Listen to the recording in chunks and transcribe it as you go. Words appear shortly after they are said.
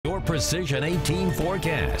Precision 18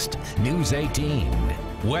 forecast. News 18.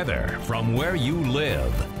 Weather from where you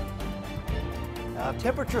live.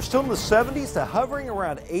 Temperatures still in the 70s to hovering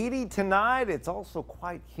around 80 tonight. It's also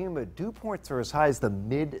quite humid. Dew points are as high as the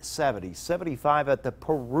mid-70s. 75 at the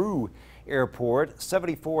Peru Airport,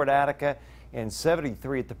 74 at Attica, and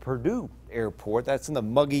 73 at the Purdue Airport. That's in the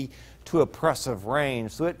muggy to oppressive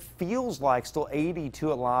range. So it feels like still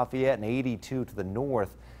 82 at Lafayette and 82 to the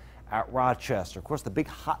north at Rochester. Of course, the big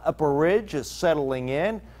hot upper ridge is settling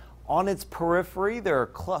in. On its periphery, there are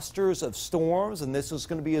clusters of storms, and this is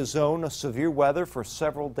going to be a zone of severe weather for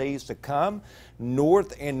several days to come.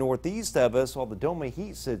 North and northeast of us, while the dome of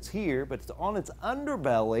heat sits here, but it's on its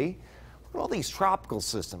underbelly. Look at all these tropical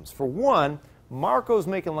systems. For one, Marco's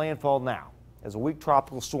making landfall now as a weak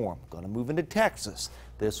tropical storm. Going to move into Texas.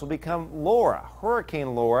 This will become Laura.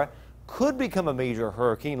 Hurricane Laura could become a major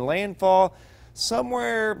hurricane. Landfall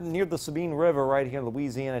somewhere near the Sabine River right here in the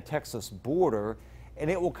Louisiana-Texas border. And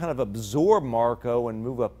it will kind of absorb Marco and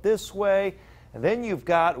move up this way. And then you've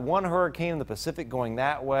got one hurricane in the Pacific going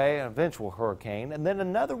that way, an eventual hurricane, and then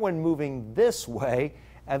another one moving this way.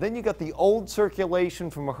 And then you got the old circulation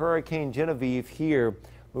from a Hurricane Genevieve here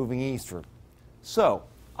moving eastward. So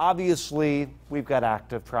obviously we've got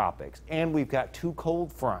active tropics, and we've got two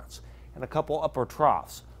cold fronts and a couple upper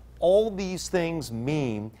troughs. All these things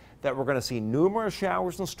mean that we're going to see numerous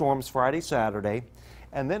showers and storms Friday, Saturday,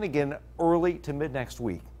 and then again early to mid next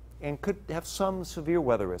week, and could have some severe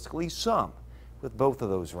weather risk, at least some, with both of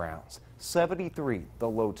those rounds. 73 the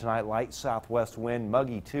low tonight, light southwest wind,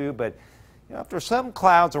 muggy too, but after some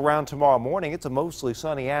clouds around tomorrow morning, it's a mostly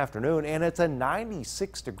sunny afternoon, and it's a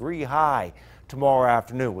 96-degree high tomorrow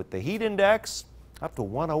afternoon with the heat index up to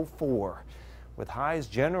 104. With highs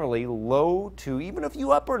generally low to even a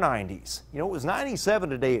few upper 90s. You know, it was 97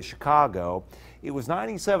 today at Chicago. It was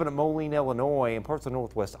 97 at Moline, Illinois, and parts of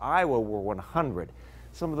northwest Iowa were 100.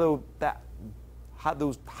 Some of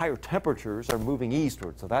those higher temperatures are moving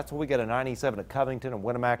eastward, so that's why we get a 97 at Covington and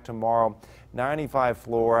Winamac tomorrow, 95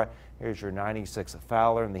 Flora. Here's your 96 at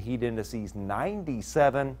Fowler, and the heat indices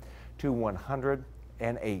 97 to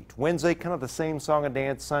 108. Wednesday, kind of the same song and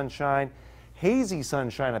dance, sunshine. Hazy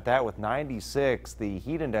sunshine at that with 96, the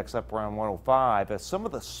heat index up around 105 as some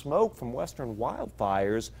of the smoke from western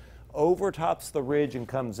wildfires overtops the ridge and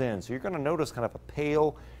comes in. So you're going to notice kind of a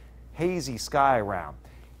pale, hazy sky around.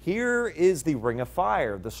 Here is the ring of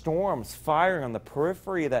fire, the storms firing on the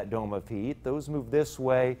periphery of that dome of heat. Those move this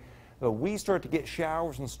way. But we start to get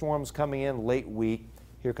showers and storms coming in late week.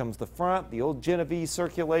 Here comes the front, the old Genevieve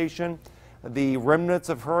circulation. The remnants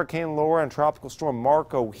of Hurricane Laura and Tropical Storm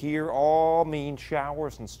Marco here all mean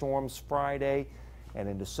showers and storms Friday and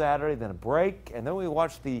into Saturday, then a break. And then we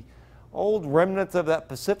watch the old remnants of that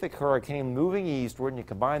Pacific hurricane moving eastward, and you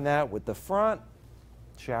combine that with the front,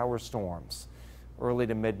 shower storms early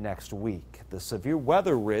to mid next week. The severe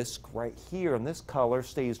weather risk right here in this color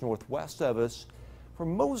stays northwest of us for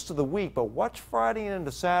most of the week, but watch Friday and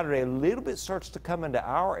into Saturday. A little bit starts to come into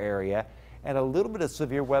our area, and a little bit of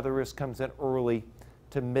severe weather risk comes in early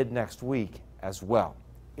to mid next week as well.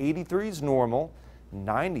 83 is normal,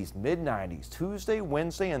 90s, mid-90s, Tuesday,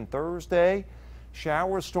 Wednesday, and Thursday.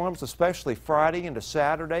 Showers, storms, especially Friday into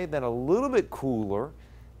Saturday, then a little bit cooler.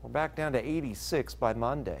 We're back down to 86 by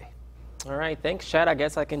Monday. All right, thanks, Chad. I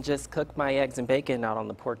guess I can just cook my eggs and bacon out on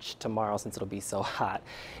the porch tomorrow since it'll be so hot.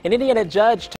 An Indiana judge